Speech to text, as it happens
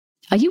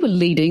Are you a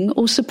leading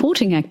or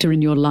supporting actor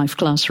in your life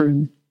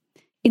classroom?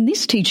 In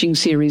this teaching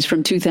series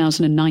from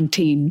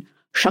 2019,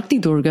 Shakti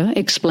Durga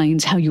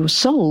explains how your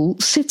soul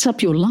sets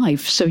up your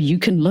life so you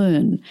can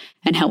learn,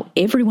 and how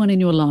everyone in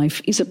your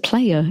life is a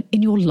player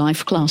in your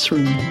life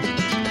classroom.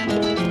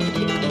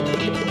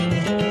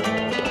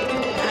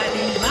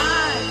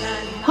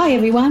 Hi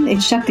everyone,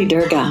 it's Shakti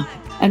Durga,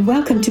 and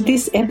welcome to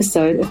this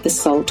episode of the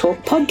Soul Talk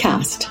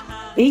podcast.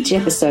 Each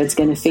episode is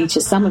going to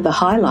feature some of the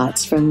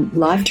highlights from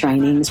live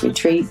trainings,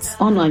 retreats,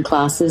 online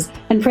classes,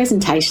 and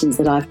presentations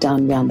that I've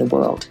done around the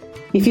world.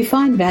 If you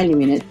find value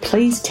in it,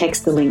 please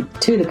text the link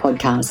to the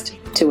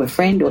podcast to a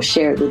friend or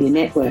share it with your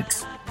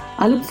networks.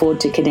 I look forward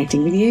to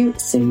connecting with you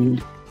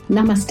soon.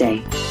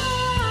 Namaste.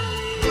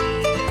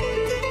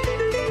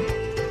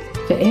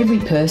 For every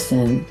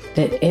person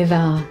that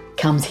ever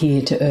comes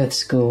here to Earth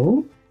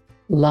School,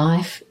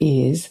 life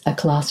is a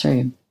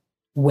classroom.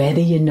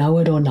 Whether you know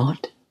it or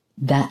not,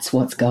 that's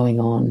what's going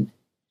on.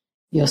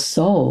 Your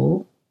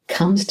soul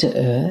comes to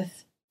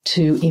Earth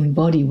to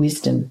embody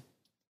wisdom.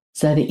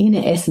 So the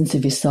inner essence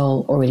of your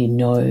soul already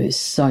knows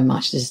so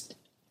much. There's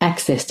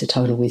access to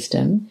total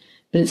wisdom,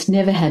 but it's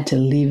never had to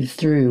live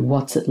through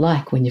what's it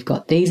like when you've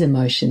got these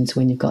emotions,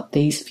 when you've got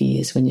these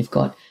fears, when you've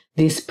got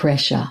this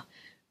pressure,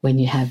 when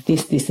you have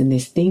this and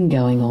this thing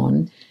going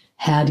on.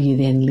 How do you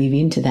then live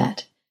into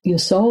that? Your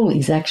soul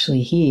is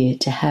actually here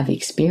to have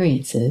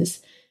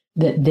experiences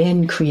that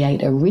then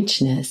create a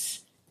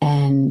richness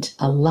and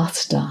a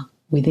luster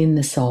within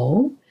the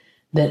soul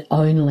that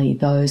only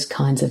those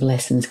kinds of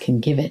lessons can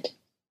give it.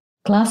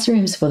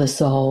 Classrooms for the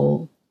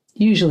soul,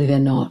 usually they're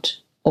not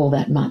all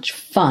that much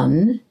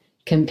fun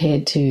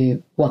compared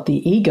to what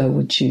the ego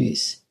would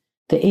choose.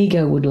 The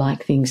ego would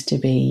like things to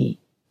be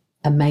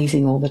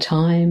amazing all the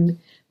time.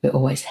 We're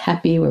always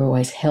happy, we're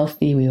always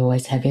healthy, we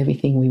always have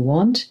everything we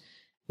want.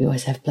 We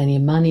always have plenty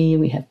of money,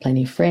 we have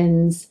plenty of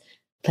friends,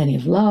 plenty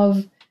of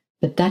love.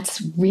 But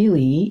that's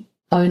really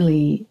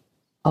only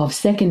of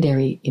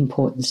secondary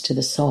importance to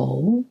the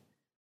soul.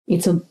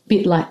 It's a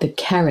bit like the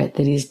carrot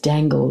that is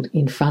dangled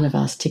in front of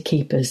us to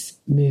keep us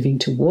moving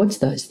towards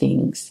those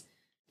things.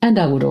 And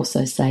I would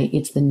also say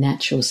it's the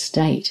natural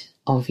state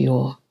of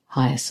your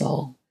higher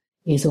soul,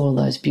 is all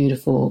those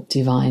beautiful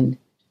divine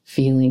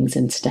feelings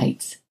and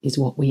states is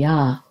what we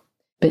are.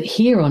 But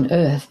here on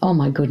earth, oh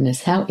my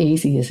goodness, how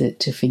easy is it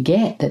to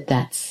forget that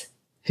that's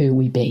who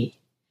we be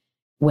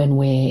when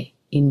we're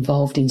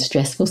involved in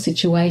stressful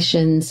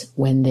situations,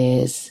 when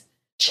there's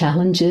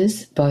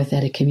challenges, both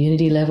at a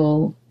community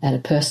level, at a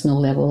personal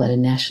level, at a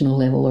national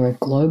level, or a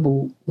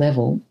global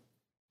level,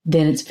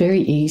 then it's very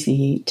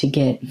easy to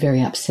get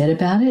very upset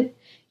about it.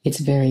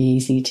 It's very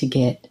easy to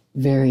get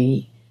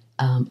very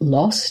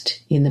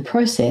lost in the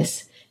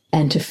process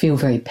and to feel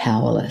very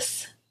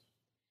powerless.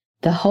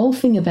 The whole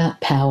thing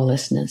about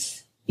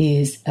powerlessness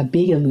is a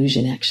big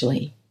illusion,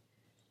 actually.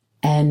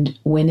 And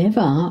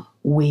whenever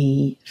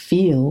we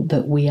feel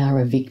that we are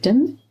a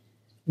victim,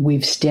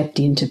 we've stepped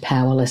into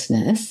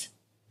powerlessness,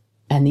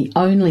 and the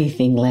only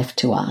thing left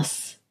to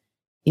us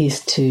is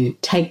to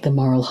take the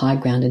moral high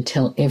ground and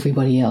tell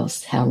everybody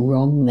else how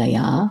wrong they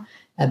are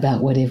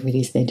about whatever it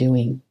is they're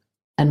doing.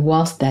 And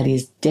whilst that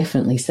is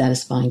definitely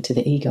satisfying to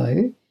the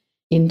ego,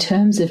 in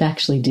terms of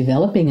actually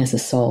developing as a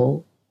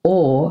soul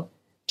or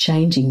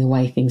changing the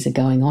way things are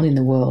going on in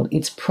the world,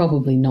 it's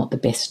probably not the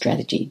best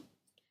strategy.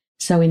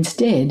 So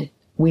instead,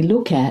 we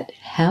look at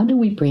how do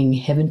we bring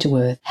heaven to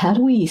earth? How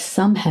do we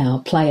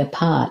somehow play a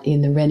part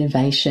in the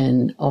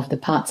renovation of the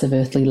parts of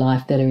earthly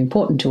life that are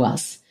important to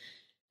us?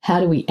 How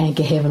do we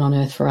anchor heaven on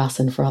earth for us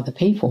and for other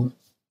people?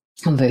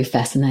 I'm very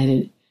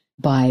fascinated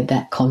by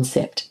that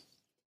concept.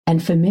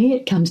 And for me,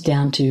 it comes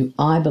down to,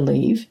 I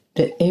believe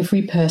that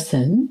every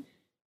person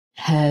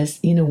has,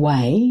 in a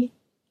way,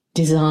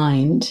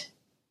 designed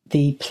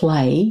the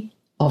play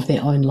of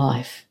their own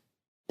life.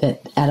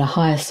 That at a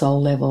higher soul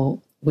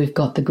level, we've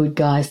got the good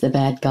guys, the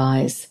bad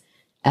guys,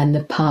 and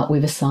the part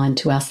we've assigned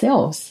to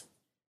ourselves.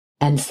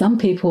 And some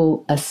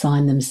people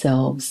assign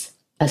themselves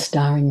a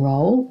starring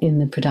role in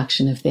the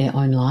production of their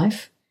own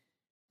life,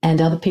 and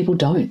other people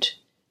don't.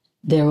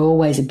 They're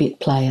always a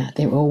bit player.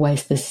 They're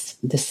always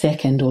the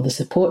second or the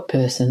support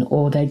person,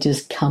 or they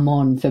just come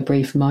on for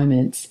brief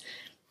moments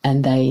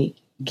and they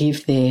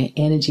give their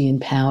energy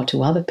and power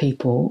to other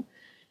people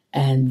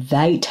and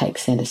they take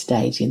centre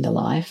stage in the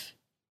life,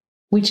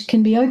 which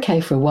can be okay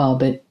for a while,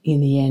 but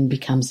in the end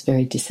becomes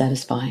very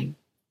dissatisfying.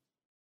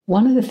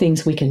 One of the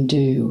things we can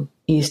do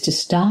is to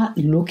start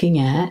looking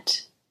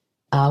at,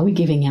 are we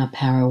giving our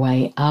power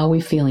away? Are we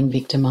feeling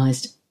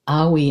victimised?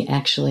 Are we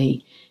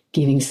actually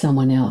giving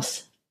someone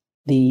else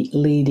the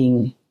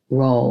leading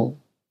role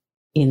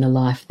in the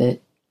life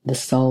that the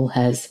soul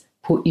has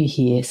put you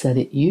here so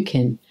that you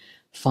can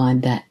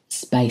find that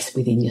space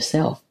within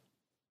yourself?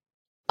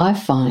 I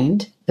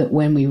find that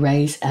when we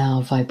raise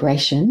our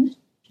vibration,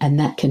 and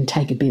that can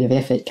take a bit of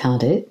effort,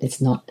 can't it? It's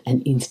not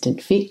an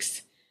instant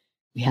fix.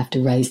 We have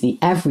to raise the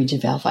average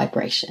of our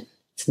vibration.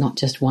 It's not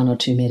just one or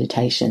two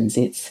meditations.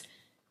 It's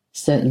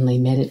certainly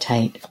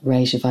meditate,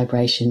 raise your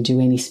vibration, do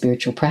any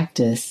spiritual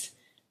practice,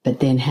 but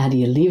then how do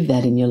you live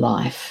that in your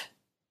life?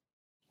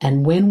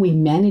 And when we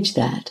manage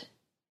that,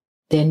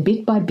 then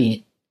bit by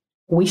bit,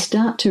 we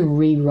start to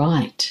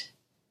rewrite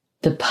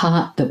the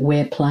part that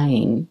we're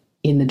playing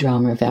in the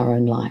drama of our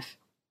own life.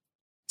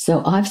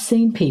 So I've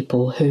seen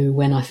people who,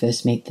 when I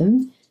first meet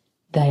them,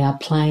 they are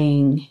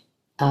playing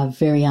a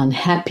very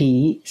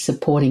unhappy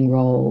supporting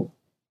role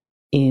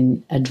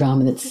in a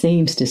drama that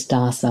seems to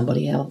star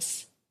somebody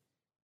else.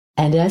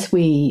 And as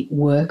we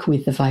work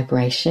with the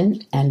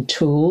vibration and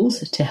tools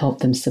to help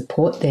them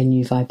support their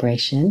new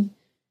vibration,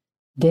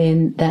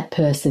 then that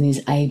person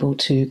is able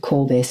to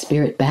call their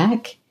spirit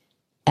back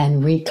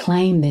and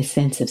reclaim their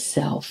sense of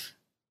self.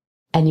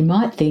 And you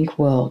might think,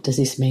 well, does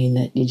this mean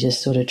that you're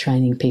just sort of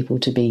training people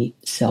to be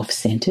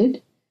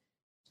self-centered?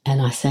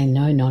 And I say,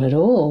 no, not at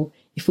all.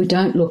 If we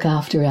don't look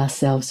after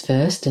ourselves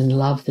first and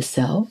love the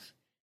self,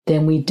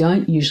 then we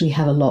don't usually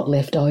have a lot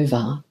left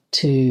over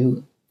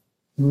to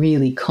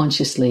really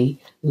consciously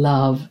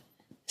love,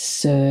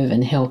 serve,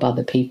 and help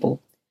other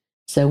people.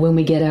 So when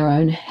we get our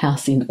own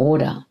house in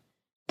order,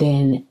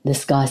 then the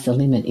sky's the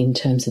limit in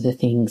terms of the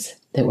things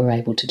that we're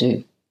able to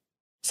do.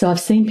 So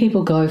I've seen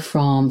people go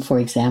from, for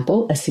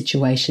example, a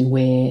situation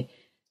where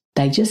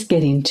they just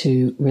get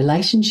into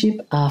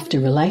relationship after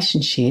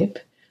relationship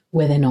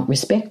where they're not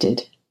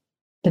respected.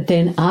 But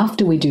then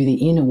after we do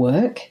the inner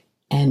work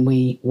and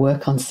we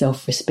work on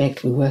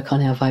self-respect, we work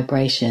on our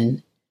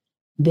vibration,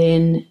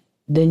 then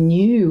the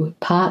new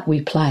part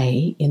we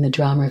play in the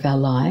drama of our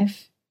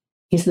life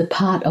is the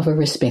part of a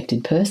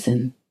respected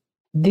person.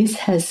 This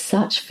has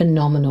such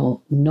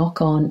phenomenal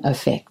knock-on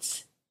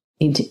effects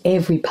into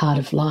every part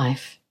of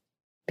life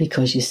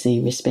because you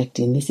see respect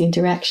in this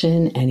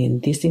interaction and in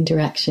this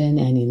interaction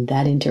and in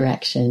that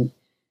interaction.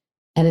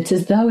 And it's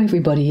as though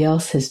everybody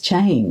else has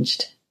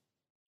changed.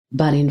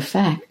 But in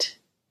fact,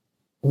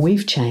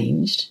 we've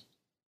changed.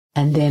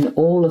 And then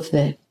all of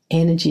the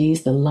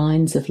energies, the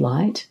lines of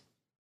light,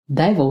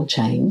 they've all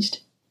changed.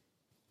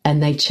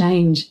 And they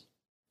change,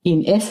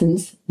 in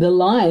essence, the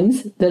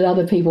lines that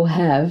other people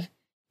have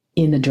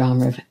in the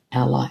drama of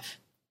our life.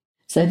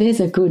 So there's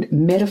a good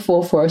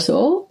metaphor for us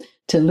all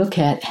to look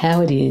at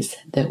how it is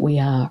that we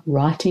are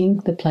writing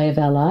the play of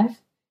our life.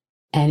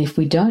 And if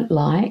we don't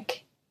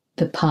like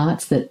the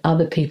parts that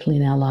other people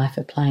in our life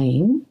are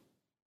playing,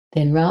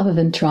 then rather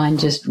than try and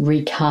just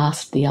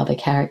recast the other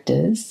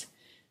characters,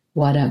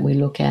 why don't we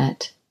look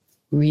at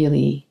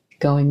really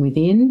going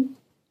within,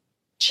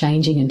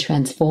 changing and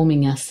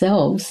transforming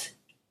ourselves,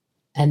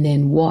 and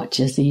then watch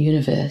as the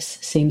universe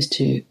seems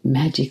to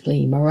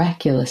magically,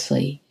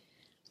 miraculously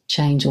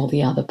change all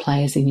the other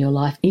players in your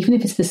life. Even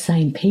if it's the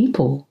same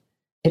people,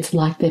 it's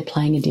like they're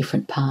playing a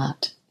different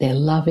part. They're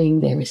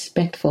loving, they're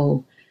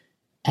respectful,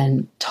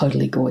 and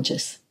totally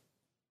gorgeous.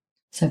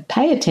 So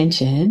pay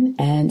attention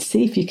and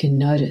see if you can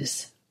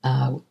notice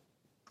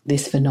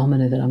this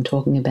phenomena that I'm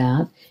talking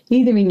about,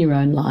 either in your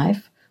own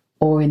life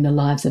or in the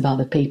lives of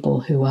other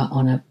people who are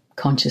on a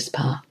conscious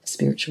path, a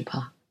spiritual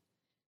path.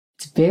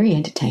 It's very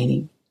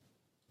entertaining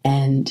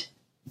and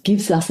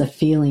gives us a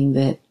feeling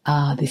that,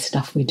 this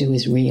stuff we do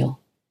is real.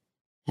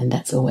 And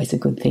that's always a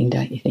good thing,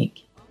 don't you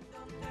think?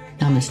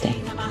 Namaste.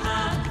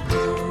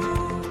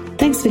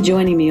 Thanks for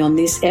joining me on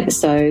this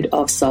episode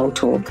of Soul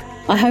Talk.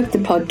 I hope the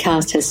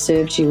podcast has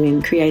served you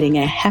in creating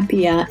a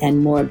happier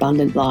and more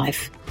abundant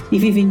life.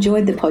 If you've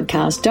enjoyed the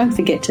podcast, don't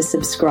forget to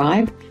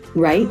subscribe,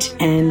 rate,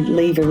 and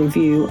leave a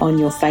review on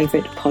your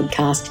favourite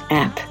podcast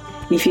app.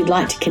 If you'd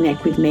like to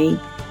connect with me,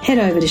 head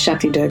over to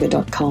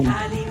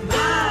shaktidurga.com.